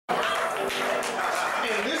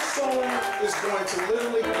song is going to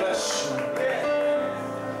literally bless you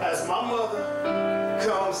as my mother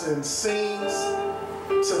comes and sings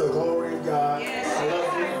to the glory of God. I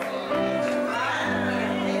love you.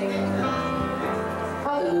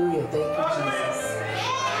 Hallelujah. Thank you, Jesus.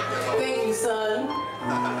 Thank you, son.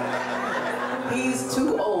 He's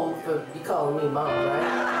too old for be calling me mom,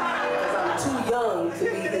 right? Because I'm too young to be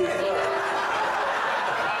his mother.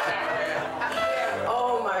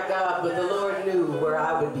 Oh my God, but the Lord knew where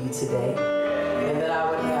I would be today. And that I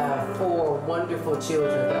would have 4 wonderful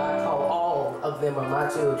children that I call all of them are my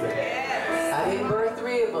children. I didn't birth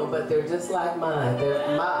 3 of them, but they're just like mine.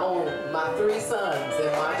 They're my 3 sons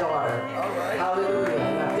and my daughter. Hallelujah.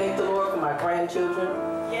 And I thank the Lord for my grandchildren.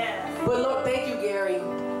 But Lord, thank you, Gary.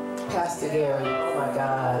 Pastor Gary. Oh my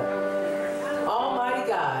God. Almighty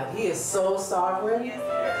God, He is so sovereign.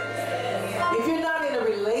 If you're not in a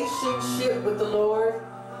relationship with the Lord,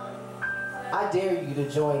 I dare you to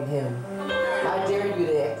join Him. I dare you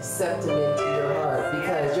to accept Him into your heart,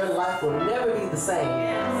 because your life will never be the same.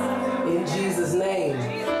 In Jesus' name.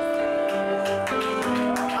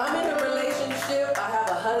 I'm in a relationship. I have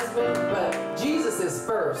a husband, but Jesus is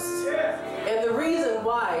first. And the reason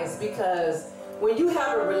why is because when you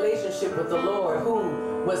have a relationship with the Lord, who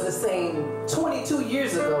was the same 22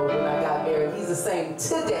 years ago when I got married, He's the same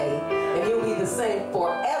today, and He'll be the same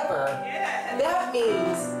forever. That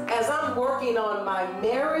means as I'm working on my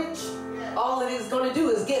marriage, all it is going to do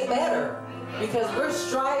is get better, because we're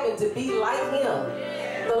striving to be like Him.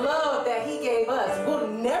 The love that He gave us, we'll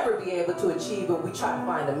never be able to achieve if we try to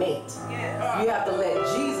find a mate. You have to let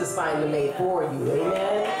Jesus find a mate for you.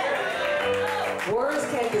 Amen? Words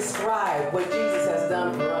can't describe what Jesus has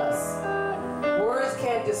done for us. Words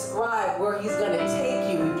can't describe where He's going to take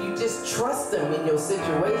you if you just trust Him in your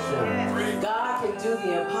situation. God can do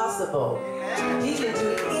the impossible. He can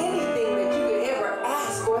do anything that you could ever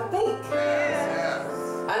ask or think.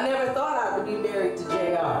 I never thought I would be married to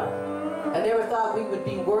JR. I never thought we would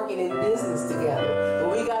be working in business together.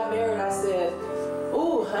 When we got married, I said,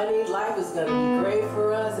 "Ooh, honey, life is going to be great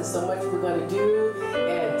for us. There's so much we're going to do."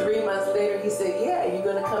 And 3 months later, he said, "Yeah, you're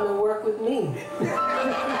going to come and work with me.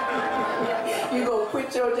 You're going to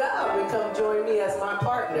quit your job and come join me as my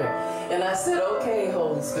partner." And I said, "Okay,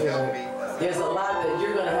 Holy Spirit, there's a lot that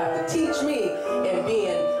you're going to have to teach me in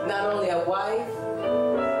being not only a wife,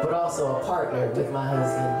 but also a partner with my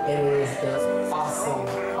husband." And it is just awesome,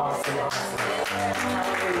 awesome, awesome.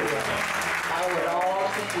 Hallelujah. I owe it all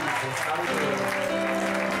to Jesus. Hallelujah.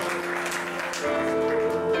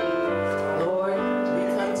 Lord, we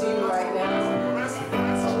come to you right now,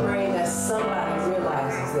 praying that somebody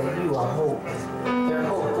realizes that you are hope. They're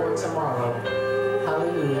hope for tomorrow.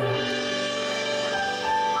 Hallelujah.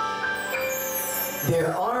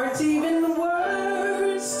 There aren't even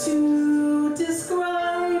words to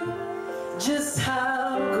describe just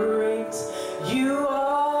how great you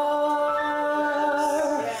are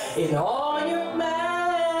in all your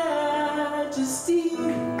majesty.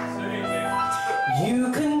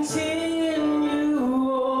 You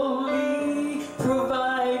continually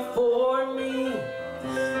provide for me.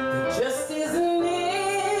 There just isn't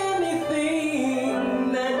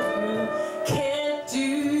anything that you can't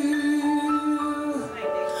do.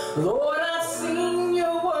 Lord, I've seen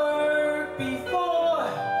your work before,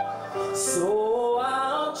 so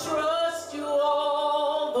I'll trust you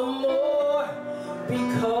all the more,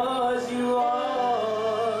 because you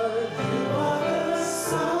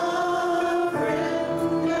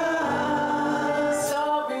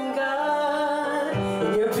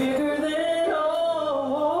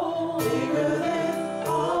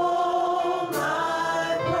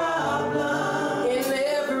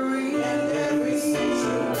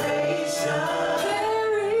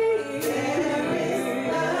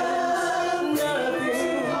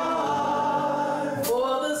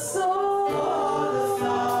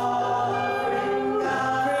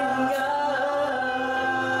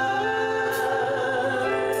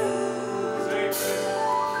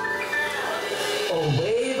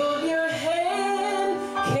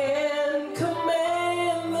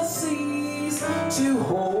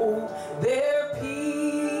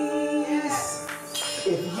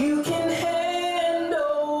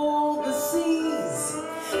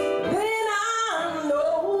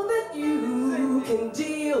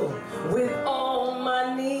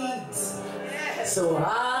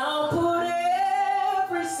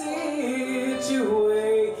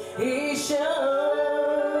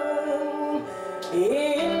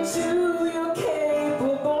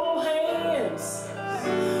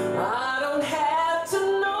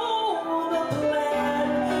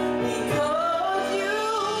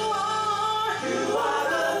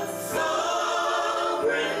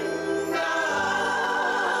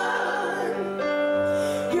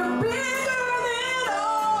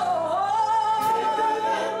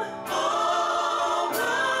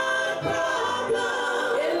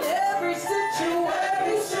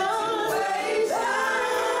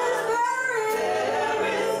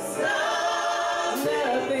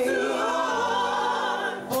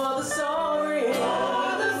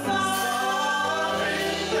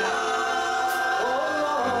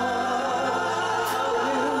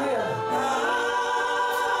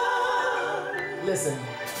Listen,